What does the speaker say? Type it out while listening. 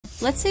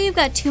Let's say you've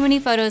got too many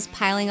photos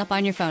piling up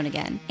on your phone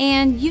again,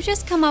 and you've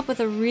just come up with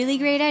a really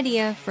great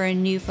idea for a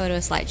new photo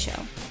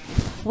slideshow.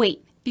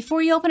 Wait,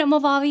 before you open up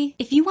Movavi,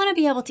 if you want to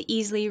be able to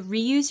easily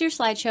reuse your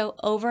slideshow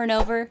over and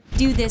over,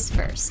 do this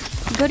first.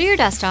 Go to your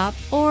desktop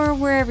or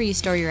wherever you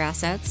store your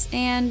assets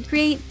and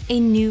create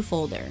a new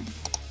folder.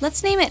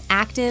 Let's name it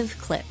Active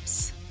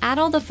Clips. Add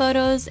all the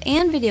photos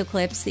and video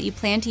clips that you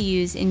plan to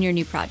use in your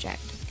new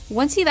project.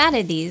 Once you've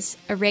added these,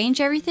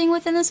 arrange everything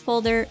within this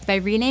folder by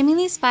renaming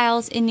these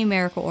files in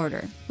numerical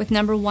order, with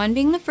number 1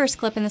 being the first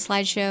clip in the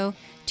slideshow,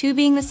 2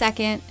 being the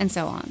second, and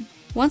so on.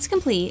 Once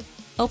complete,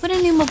 open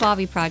a new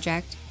Movavi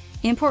project,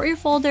 import your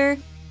folder,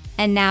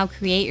 and now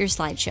create your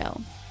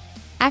slideshow.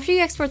 After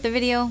you export the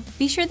video,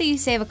 be sure that you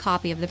save a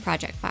copy of the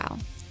project file.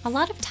 A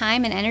lot of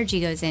time and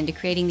energy goes into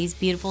creating these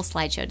beautiful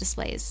slideshow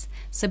displays,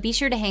 so be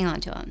sure to hang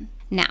on to them.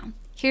 Now,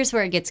 here's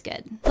where it gets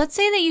good. Let's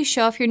say that you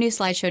show off your new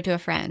slideshow to a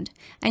friend,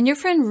 and your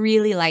friend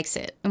really likes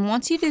it and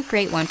wants you to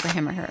create one for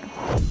him or her.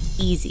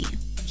 Easy.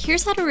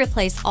 Here's how to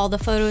replace all the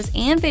photos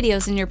and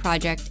videos in your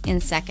project in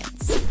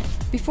seconds.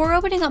 Before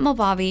opening up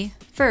Movavi,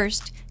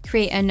 first,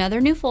 create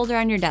another new folder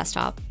on your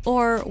desktop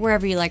or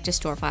wherever you like to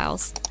store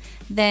files.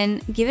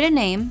 Then give it a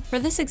name. For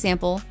this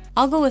example,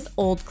 I'll go with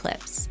Old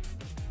Clips.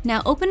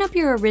 Now open up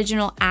your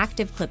original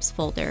Active Clips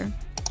folder.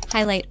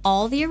 Highlight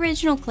all the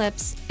original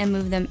clips and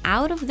move them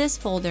out of this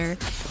folder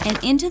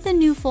and into the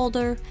new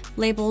folder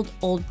labeled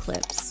Old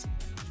Clips.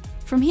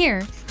 From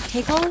here,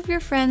 take all of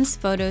your friends'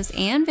 photos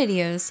and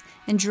videos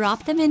and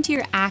drop them into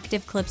your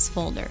Active Clips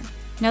folder.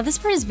 Now this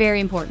part is very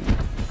important.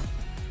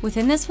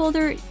 Within this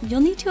folder,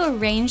 you'll need to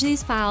arrange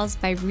these files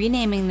by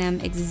renaming them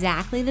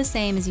exactly the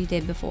same as you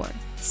did before.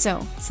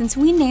 So, since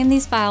we named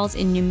these files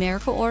in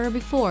numerical order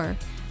before,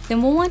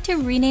 then we'll want to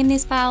rename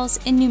these files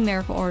in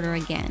numerical order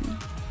again.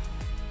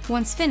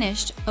 Once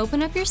finished,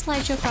 open up your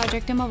slideshow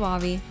project in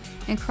Movavi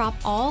and crop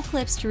all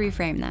clips to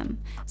reframe them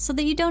so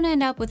that you don't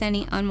end up with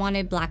any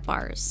unwanted black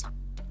bars.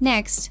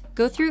 Next,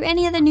 go through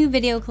any of the new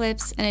video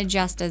clips and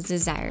adjust as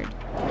desired.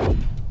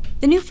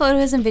 The new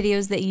photos and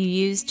videos that you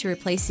use to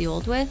replace the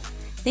old with,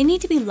 they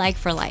need to be like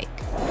for like.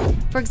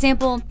 For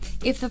example,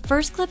 if the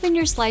first clip in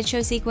your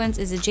slideshow sequence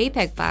is a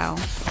JPEG file,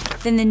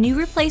 then the new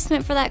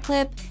replacement for that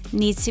clip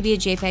needs to be a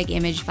JPEG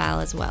image file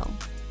as well.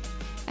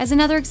 As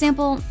another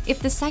example, if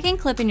the second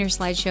clip in your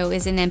slideshow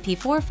is an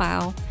MP4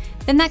 file,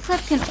 then that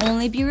clip can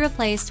only be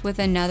replaced with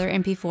another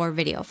MP4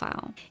 video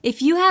file. If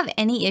you have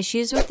any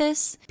issues with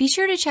this, be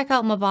sure to check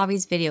out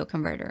Movavi's video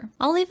converter.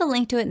 I'll leave a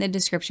link to it in the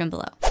description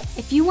below.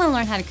 If you want to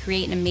learn how to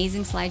create an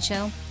amazing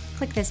slideshow,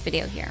 click this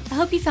video here. I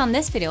hope you found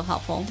this video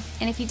helpful,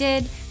 and if you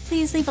did,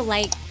 please leave a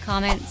like,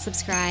 comment,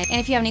 subscribe, and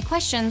if you have any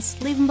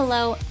questions, leave them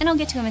below and I'll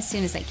get to them as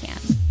soon as I can.